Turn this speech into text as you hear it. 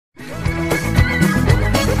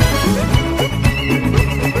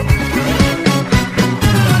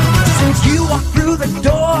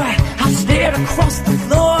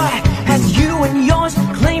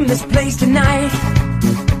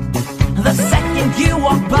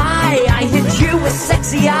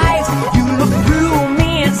sexy eyes. You look through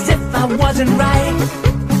me as if I wasn't right.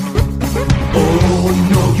 Oh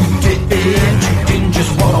no, you didn't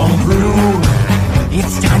just walk on through.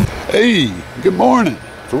 It's time. Hey, good morning.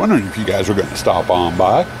 So wondering if you guys were going to stop on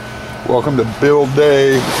by. Welcome to build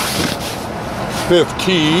day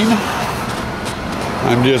 15.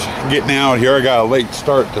 I'm just getting out here. I got a late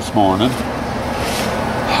start this morning.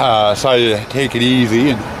 Decided to take it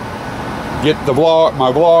easy and get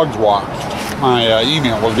my vlogs watched. My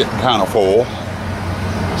email was getting kind of full,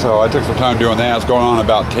 so I took some time doing that. It's going on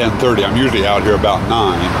about 10:30. I'm usually out here about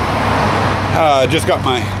 9. Just got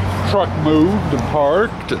my truck moved and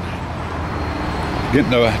parked, and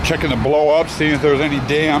checking the blow up, seeing if there's any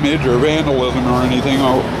damage or vandalism or anything,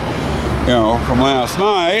 from last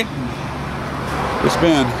night. It's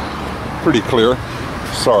been pretty clear.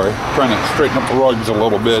 Sorry, trying to straighten up the rugs a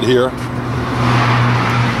little bit here.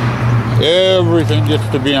 Everything gets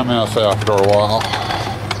to be a mess after a while,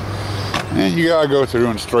 and you gotta go through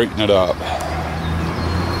and straighten it up.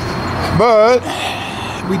 But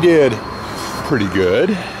we did pretty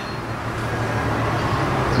good.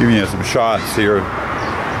 Giving you some shots here.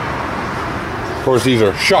 Of course, these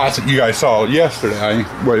are shots that you guys saw yesterday. I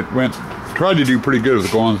tried to do pretty good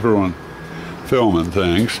with going through and filming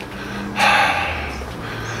things.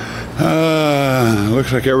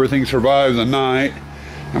 Looks like everything survived the night.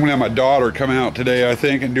 I'm gonna have my daughter come out today, I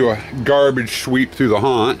think, and do a garbage sweep through the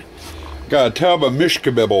haunt. Got a tub of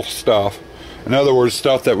mishkabibble stuff. In other words,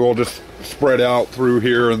 stuff that will just spread out through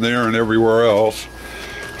here and there and everywhere else.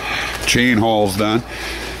 Chain hauls done.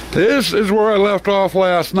 This is where I left off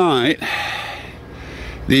last night.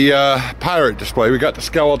 The pirate display. We got the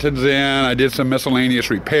skeletons in. I did some miscellaneous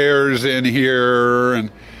repairs in here and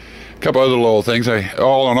a couple other little things.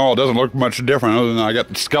 All in all, it doesn't look much different other than I got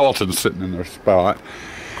the skeletons sitting in their spot.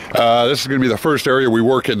 This is going to be the first area we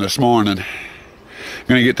work in this morning. I'm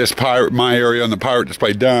going to get this my area on the pirate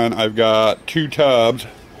display done. I've got 2 tubs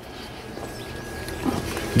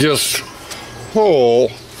just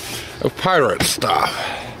full of pirate stuff.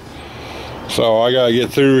 So I got to get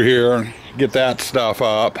through here and get that stuff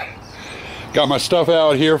up. Got my stuff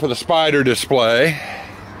out here for the spider display.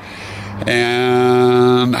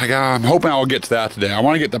 And I'm hoping I'll get to that today. I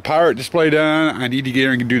want to get the pirate display done. I need to get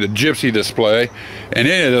here and do the gypsy display. And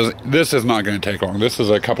this is not going to take long. This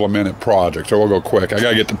is a couple of minute project, so we'll go quick. I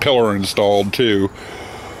got to get the pillar installed too.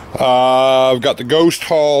 I've got the ghost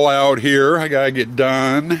hall out here. I got to get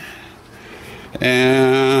done.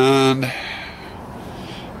 And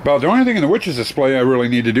about the only thing in the witches display I really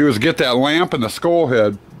need to do is get that lamp and the skull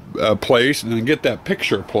head placed, and then get that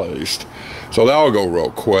picture placed. So that'll go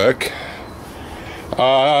real quick.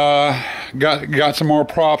 Got some more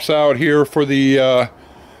props out here for the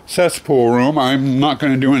cesspool room. I'm not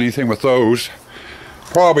going to do anything with those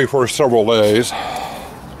probably for several days.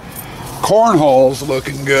 Cornhole's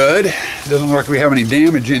looking good. Doesn't look like we have any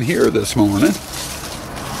damage in here this morning.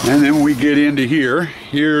 And then we get into here.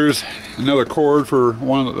 Here's another cord for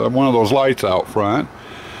one of those lights out front.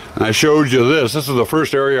 And I showed you this. This is the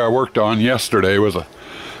first area I worked on yesterday. It was a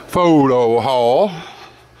photo haul.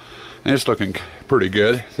 And it's looking pretty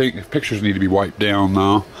good. I think pictures need to be wiped down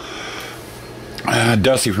now.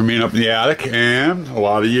 Dusty from being up in the attic, and a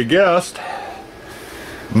lot of you guessed,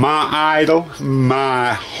 my idol,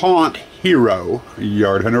 my haunt hero,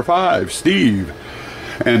 Yard Hunter 5, Steve.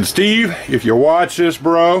 And Steve, if you watch this,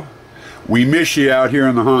 bro, we miss you out here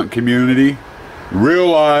in the haunt community.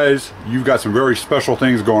 Realize you've got some very special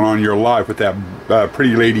things going on in your life with that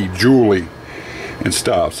pretty lady Julie and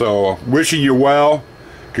stuff. So wishing you well.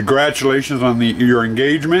 Congratulations on your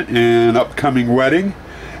engagement and upcoming wedding,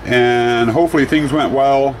 and hopefully things went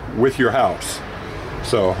well with your house.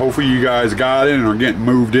 So hopefully you guys got in and are getting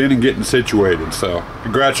moved in and getting situated. So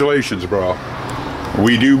congratulations, bro.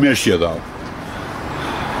 We do miss you though.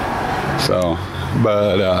 So,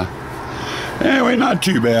 but anyway, not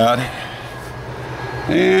too bad.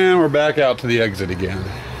 And we're back out to the exit again.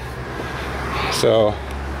 So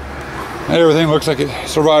everything looks like it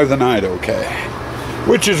survived the night okay,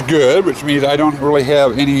 which is good, which means I don't really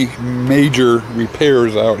have any major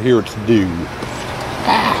repairs out here to do.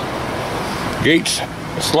 Gates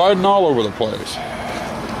sliding all over the place.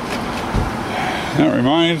 That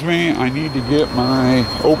reminds me, I need to get my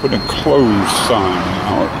open and close sign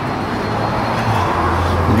out.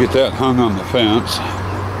 Get that hung on the fence.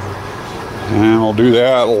 And I'll do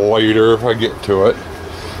that later if I get to it.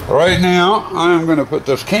 Right now, I'm going to put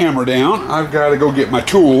this camera down. I've got to go get my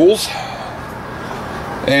tools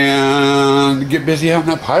and get busy on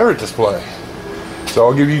that pirate display. So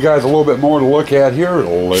I'll give you guys a little bit more to look at here a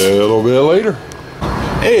little bit later.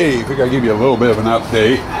 Hey, I think I'll give you a little bit of an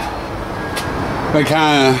update. been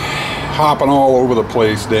kind of hopping all over the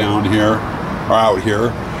place down here, or out here.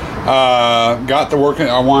 Got the work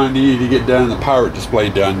I needed to get done, the pirate display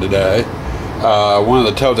done today. One of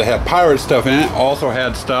the tubs that had pirate stuff in it also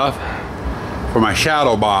had stuff for my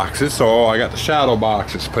shadow boxes, so I got the shadow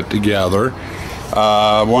boxes put together.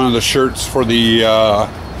 One of the shirts for the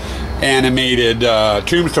animated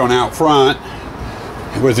tombstone out front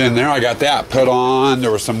was in there. I got that put on.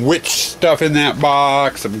 There was some witch stuff in that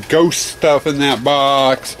box, some ghost stuff in that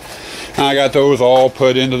box, and I got those all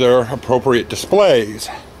put into their appropriate displays.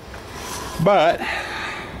 But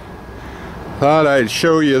thought I'd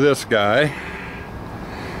show you this guy.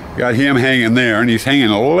 Got him hanging there, and he's hanging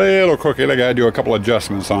a little crooked. I gotta do a couple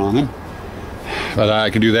adjustments on him, but I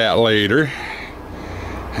can do that later.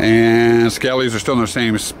 And skellies are still in the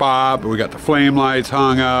same spot, but we got the flame lights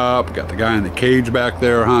hung up, got the guy in the cage back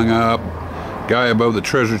there hung up, guy above the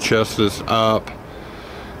treasure chest is up.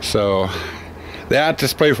 So that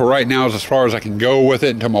display for right now is as far as I can go with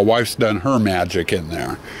it until my wife's done her magic in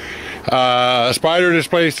there. Spider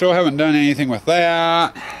display, still haven't done anything with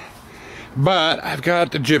that. But I've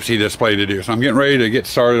got the gypsy display to do, so I'm getting ready to get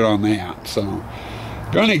started on that. So,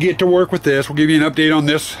 gonna get to work with this. We'll give you an update on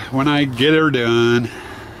this when I get her done.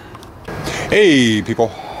 Hey, people.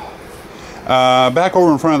 Back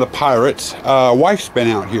over in front of the pirates. Wife's been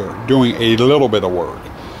out here doing a little bit of work.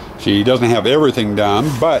 She doesn't have everything done,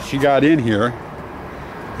 but she got in here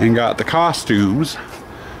and got the costumes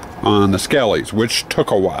on the skellies, which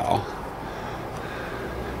took a while.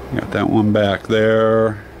 Got that one back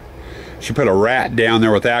there. She put a rat down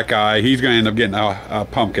there with that guy. He's going to end up getting a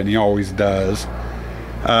pumpkin. He always does.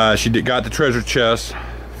 She got the treasure chest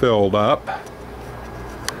filled up.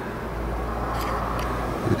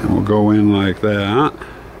 And we'll go in like that.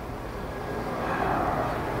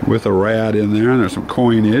 With a rat in there. And there's some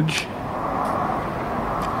coinage.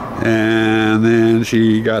 And then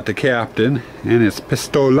she got the captain and his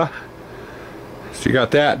pistola. She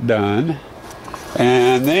got that done.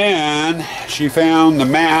 And then she found the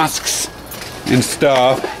masks and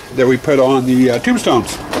stuff that we put on the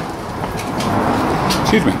tombstones.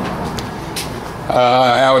 Excuse me.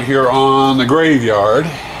 Out here on the graveyard.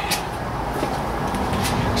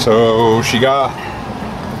 So she got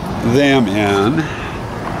them in.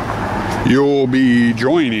 You'll be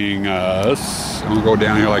joining us. I'm gonna go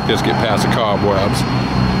down here like this, get past the cobwebs.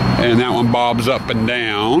 And that one bobs up and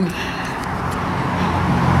down.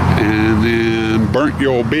 And then burnt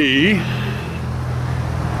you'll be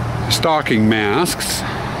stocking masks.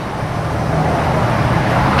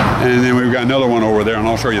 And then we've got another one over there, and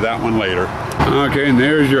I'll show you that one later. Okay, and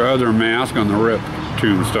there's your other mask on the rip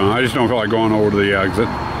tombstone. I just don't feel like going over to the exit.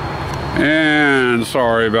 And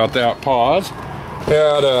sorry about that pause.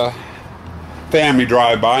 Had a family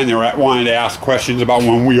drive by, and they were wanting to ask questions about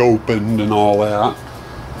when we opened and all that.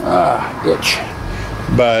 Itch.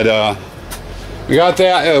 But we got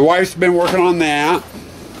that. The wife's been working on that.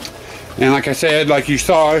 And like I said, like you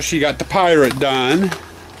saw, she got the pirate done.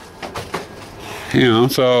 You know,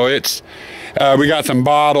 so it's, we got some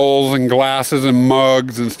bottles and glasses and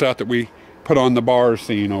mugs and stuff that we put on the bar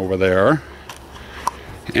scene over there.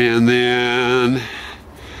 And then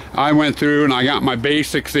I went through and I got my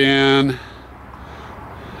basics in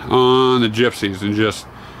on the gypsies and just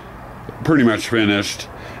pretty much finished.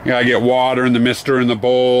 You gotta get water in the mister in the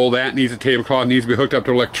bowl. That needs a tablecloth, needs to be hooked up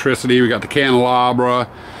to electricity. We got the candelabra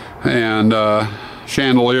and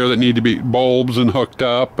chandelier that need to be bulbs and hooked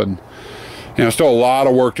up, and you know, still a lot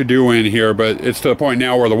of work to do in here, but it's to the point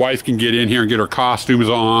now where the wife can get in here and get her costumes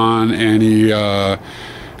on, any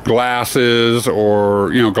glasses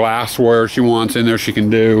or, you know, glassware she wants in there she can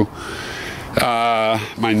do.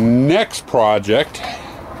 My next project,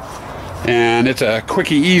 and it's a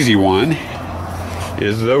quickie easy one,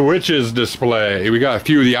 is the witches display. We got a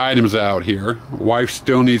few of the items out here. Wife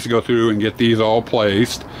still needs to go through and get these all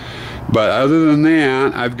placed. But other than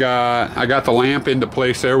that, I got the lamp into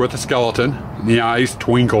place there with the skeleton. The eyes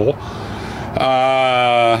twinkle.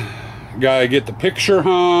 Gotta get the picture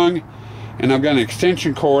hung, and I've got an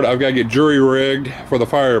extension cord. I've got to get jury rigged for the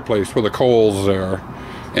fireplace, for the coals there,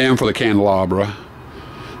 and for the candelabra.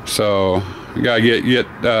 So we gotta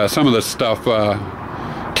get some of this stuff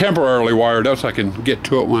temporarily wired up so I can get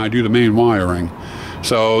to it when I do the main wiring.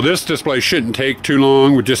 So this display shouldn't take too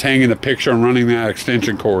long with just hanging the picture and running that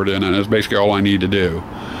extension cord in, and that's basically all I need to do.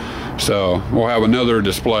 So we'll have another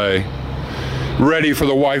display ready for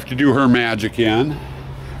the wife to do her magic in.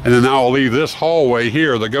 And then I'll leave this hallway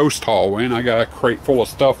here, the ghost hallway, and I got a crate full of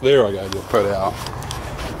stuff there I gotta get put out.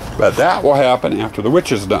 But that will happen after the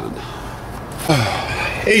witch is done.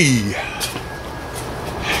 Hey!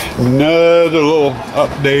 Another little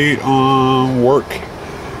update on work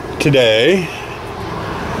today.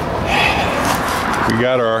 We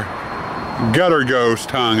got our gutter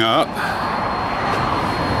ghost hung up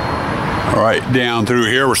right down through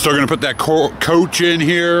here. We're still going to put that coach in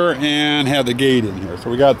here and have the gate in here.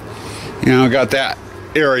 So we got, got that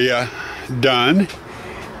area done.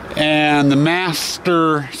 And the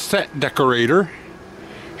master set decorator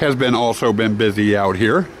has also been busy out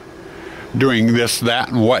here doing this, that,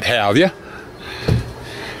 and what have you.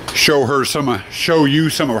 Show you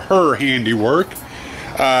some of her handiwork.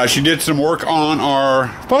 She did some work on our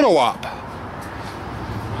photo op.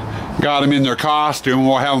 Got them in their costume.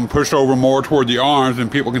 We'll have them pushed over more toward the arms, and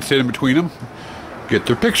people can sit in between them, get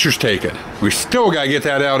their pictures taken. We still got to get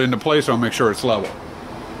that out into place, so I'll make sure it's level.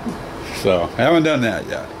 So I haven't done that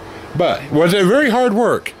yet, but was it very hard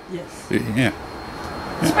work? Yes. Yeah.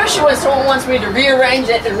 Especially when someone wants me to rearrange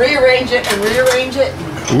it and rearrange it and rearrange it.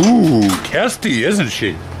 Ooh, Kesty, isn't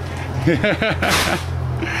she? We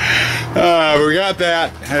got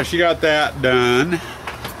that. She got that done.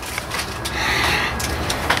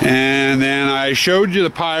 And then I showed you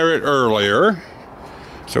the pirate earlier.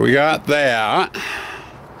 So we got that.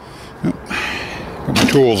 Put my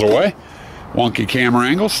tools away. Wonky camera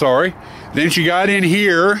angle, sorry. Then she got in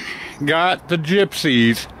here, got the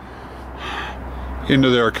gypsies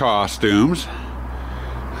into their costumes,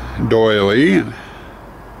 doily and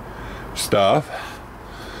stuff,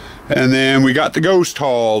 and then we got the ghost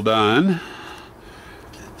hall done.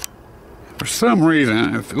 For some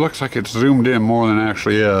reason it looks like it's zoomed in more than it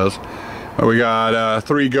actually is, but we got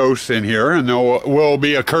 3 ghosts in here, and there will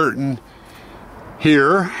be a curtain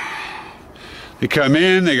here. They come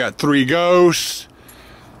in, they got 3 ghosts,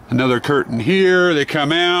 another curtain here, they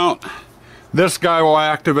come out, this guy will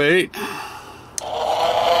activate.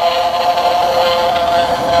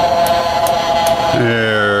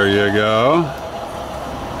 There you go.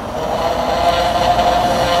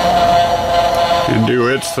 And do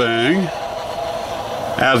its thing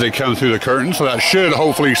as they come through the curtain, so that should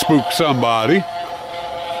hopefully spook somebody.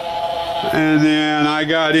 And then I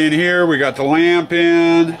got in here, we got the lamp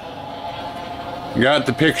in, got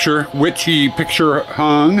the picture, witchy picture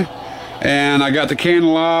hung, and I got the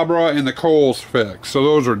candelabra and the coals fixed, so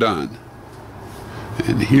those are done.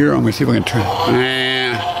 And here, I'm gonna see if I can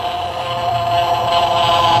turn.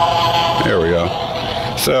 There we go.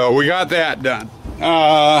 So we got that done.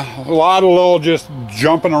 A lot of little just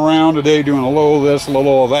jumping around today, doing a little of this, a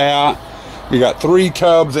little of that. We got 3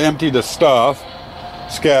 tubs emptied of stuff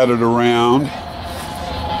scattered around.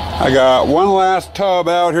 I got one last tub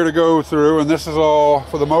out here to go through, and this is all,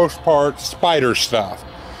 for the most part, spider stuff.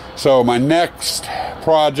 So my next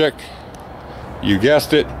project, you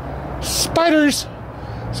guessed it, spiders.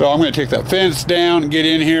 So I'm going to take that fence down and get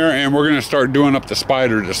in here, and we're going to start doing up the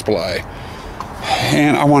spider display.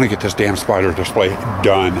 And I want to get this damn spider display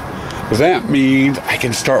done, because that means I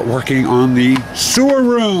can start working on the sewer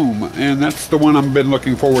room, and that's the one I've been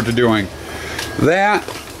looking forward to doing. That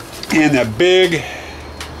and a big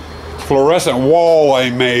fluorescent wall I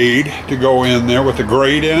made to go in there with the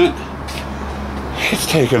grate in it. It's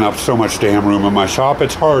taking up so much damn room in my shop,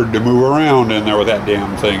 it's hard to move around in there with that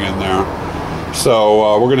damn thing in there.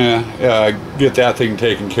 So we're gonna get that thing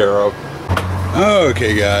taken care of.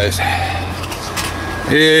 Okay guys,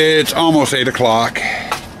 it's almost 8 o'clock.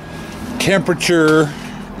 Temperature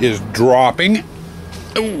is dropping.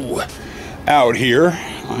 Ooh, out here.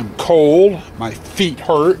 I'm cold, my feet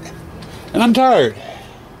hurt, and I'm tired.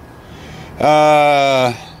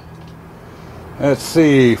 Let's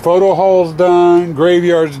see, photo hall's done,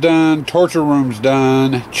 graveyard's done, torture room's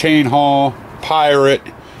done, chain hall, pirate,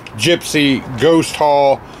 gypsy, ghost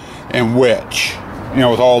hall, and witch. You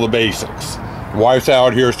know, with all the basics. The wife's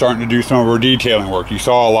out here starting to do some of her detailing work. You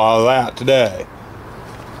saw a lot of that today.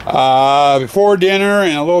 Before dinner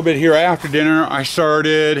and a little bit here after dinner, I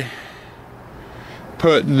started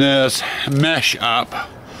putting this mesh up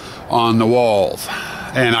on the walls.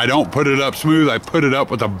 And I don't put it up smooth, I put it up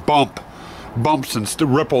with a bumps and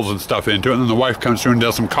ripples and stuff into it, and then the wife comes through and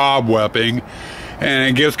does some cobwebbing, and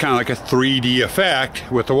it gives kind of like a 3D effect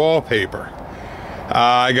with the wallpaper.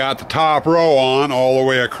 I got the top row on all the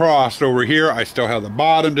way across over here. I still have the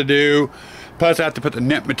bottom to do, plus I have to put the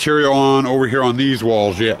net material on over here on these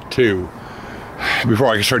walls yet too, before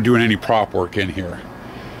I can start doing any prop work in here.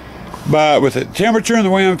 But with the temperature and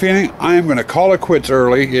the way I'm feeling, I'm going to call it quits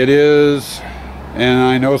early. It is, and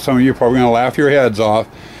I know some of you are probably going to laugh your heads off.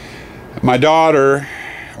 My daughter,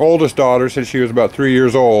 oldest daughter, since she was about 3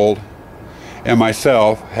 years old, and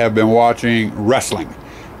myself have been watching wrestling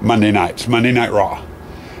Monday nights, Monday Night Raw.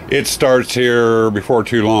 it starts here before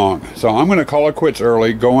too long. So I'm going to call it quits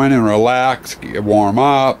early, go in and relax, warm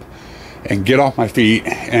up, and get off my feet.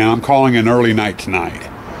 And I'm calling an early night tonight.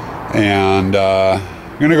 And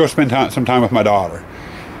I'm going to go spend some time with my daughter.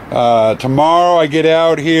 Tomorrow I get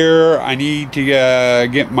out here, I need to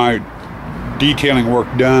get my detailing work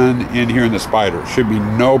done in here in the Spyder. Should be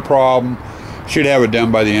no problem. Should have it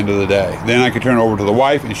done by the end of the day. Then I can turn it over to the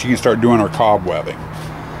wife and she can start doing her cobwebbing.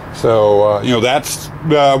 So, you know, that's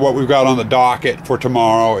what we've got on the docket for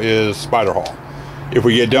tomorrow is Spyder Hall. If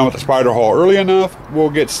we get done with the Spyder Hall early enough,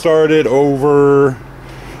 we'll get started over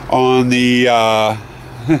on the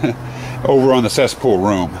over on the cesspool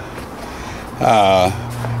room.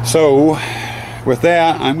 So with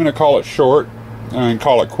that, I'm going to call it short and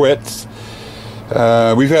call it quits.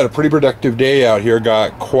 We've had a pretty productive day out here.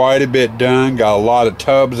 Got quite a bit done. Got a lot of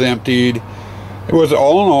tubs emptied. It was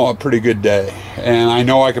all in all a pretty good day. And I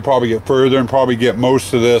know I could probably get further and probably get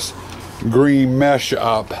most of this green mesh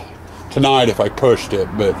up tonight if I pushed it.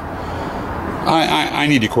 But I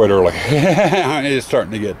need to quit early. It's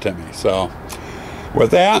starting to get to me. So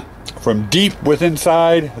with that, from deep within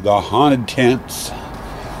inside the haunted tents,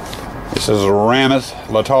 this is Ramus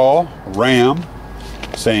Latal, Ram,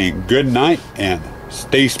 saying good night and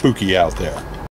stay spooky out there.